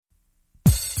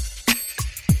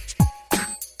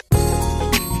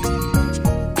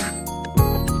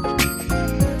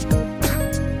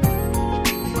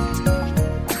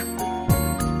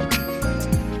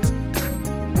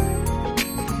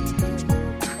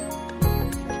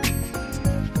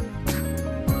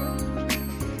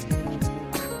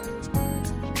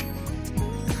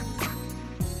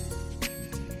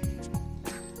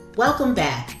Welcome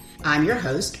back. I'm your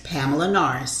host, Pamela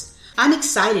Norris. I'm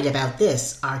excited about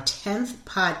this, our 10th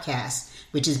podcast,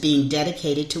 which is being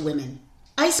dedicated to women.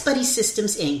 Ice Buddy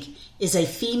Systems, Inc. is a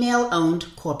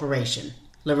female-owned corporation.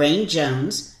 Lorraine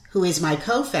Jones, who is my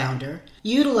co-founder,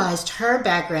 utilized her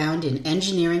background in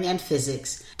engineering and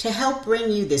physics to help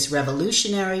bring you this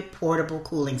revolutionary portable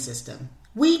cooling system.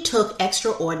 We took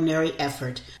extraordinary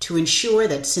effort to ensure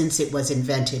that since it was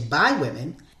invented by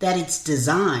women, that its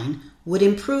design would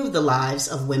improve the lives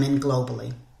of women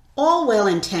globally. All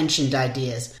well-intentioned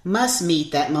ideas must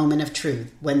meet that moment of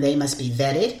truth when they must be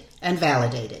vetted and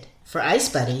validated. For Ice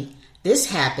Buddy,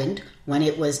 this happened when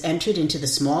it was entered into the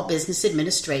Small Business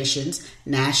Administration's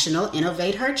National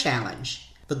Innovate Her Challenge.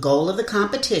 The goal of the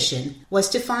competition was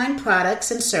to find products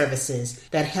and services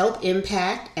that help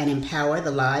impact and empower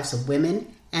the lives of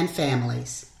women and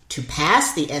families. To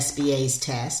pass the SBA's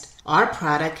test, our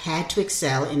product had to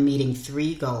excel in meeting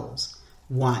 3 goals.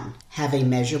 1. Have a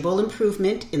measurable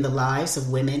improvement in the lives of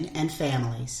women and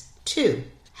families. 2.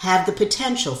 Have the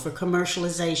potential for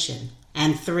commercialization.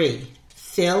 And 3.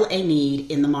 Fill a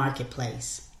need in the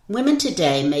marketplace. Women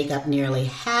today make up nearly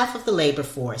half of the labor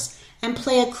force and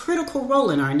play a critical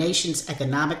role in our nation's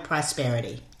economic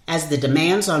prosperity. As the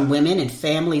demands on women and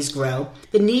families grow,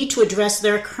 the need to address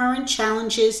their current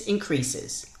challenges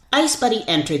increases. Ice Buddy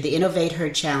entered the Innovate Her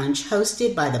Challenge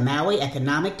hosted by the Maui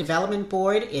Economic Development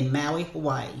Board in Maui,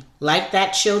 Hawaii. Like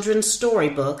that children's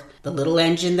storybook, The Little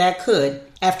Engine That Could,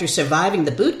 after surviving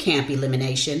the boot camp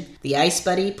elimination, the Ice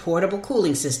Buddy portable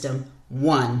cooling system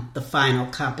won the final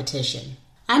competition.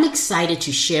 I'm excited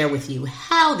to share with you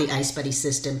how the Ice Buddy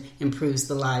system improves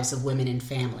the lives of women and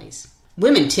families.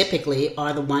 Women typically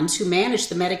are the ones who manage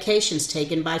the medications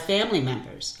taken by family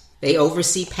members. They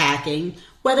oversee packing,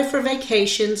 whether for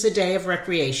vacations, a day of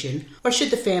recreation, or should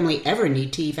the family ever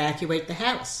need to evacuate the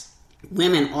house.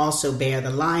 Women also bear the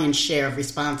lion's share of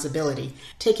responsibility,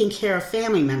 taking care of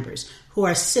family members who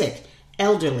are sick,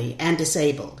 elderly, and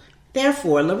disabled.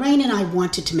 Therefore, Lorraine and I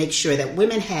wanted to make sure that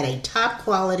women had a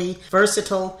top-quality,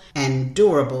 versatile, and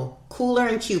durable cooler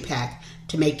and Q-Pack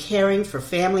to make caring for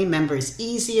family members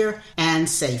easier and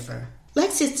safer.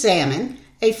 Let's examine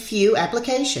a few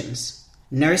applications.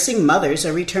 Nursing mothers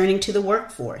are returning to the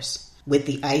workforce. With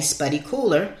the Ice Buddy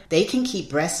cooler, they can keep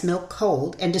breast milk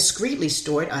cold and discreetly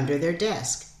stored under their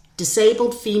desk.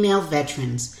 Disabled female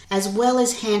veterans, as well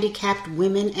as handicapped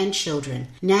women and children,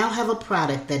 now have a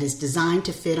product that is designed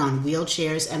to fit on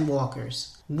wheelchairs and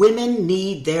walkers. Women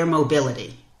need their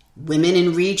mobility. Women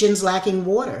in regions lacking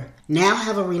water now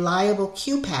have a reliable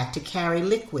Q-Pack to carry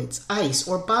liquids, ice,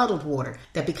 or bottled water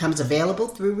that becomes available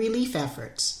through relief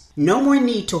efforts. No more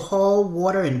need to haul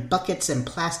water in buckets and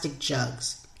plastic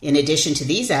jugs. In addition to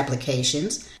these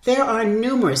applications, there are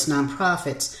numerous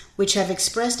nonprofits which have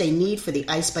expressed a need for the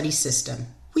Ice Buddy system.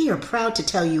 We are proud to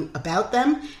tell you about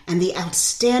them and the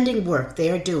outstanding work they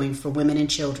are doing for women and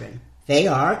children. They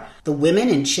are the Women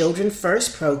and Children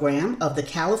First program of the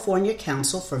California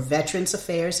Council for Veterans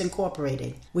Affairs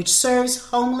Incorporated, which serves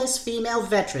homeless female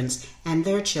veterans and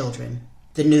their children.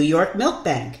 The New York Milk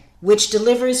Bank, which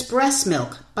delivers breast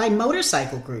milk by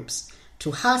motorcycle groups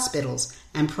to hospitals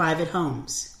and private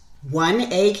homes. One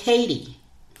Egg Haiti.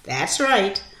 That's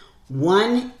right,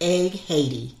 One Egg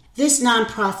Haiti. This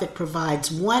nonprofit provides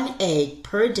 1 egg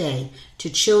per day to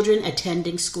children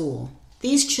attending school.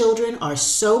 These children are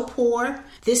so poor,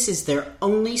 this is their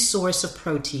only source of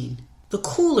protein. The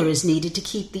cooler is needed to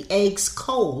keep the eggs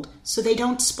cold so they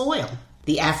don't spoil.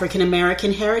 The African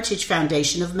American Heritage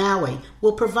Foundation of Maui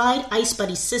will provide Ice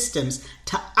Buddy systems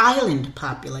to island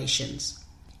populations.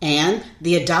 And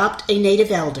the Adopt a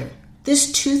Native Elder.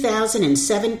 This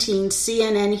 2017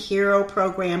 CNN Hero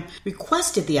program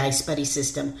requested the Ice Buddy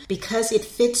system because it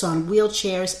fits on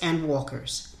wheelchairs and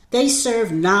walkers. They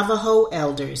serve Navajo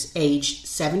elders aged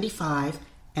 75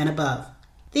 and above.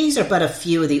 These are but a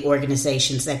few of the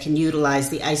organizations that can utilize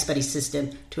the Ice Buddy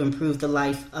system to improve the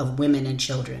life of women and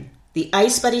children. The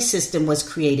Ice Buddy system was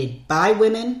created by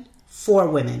women, for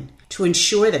women, to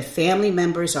ensure that family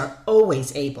members are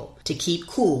always able to keep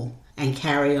cool and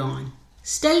carry on.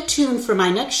 Stay tuned for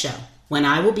my next show, when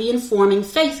I will be informing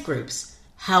faith groups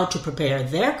how to prepare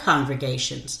their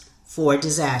congregations for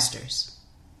disasters.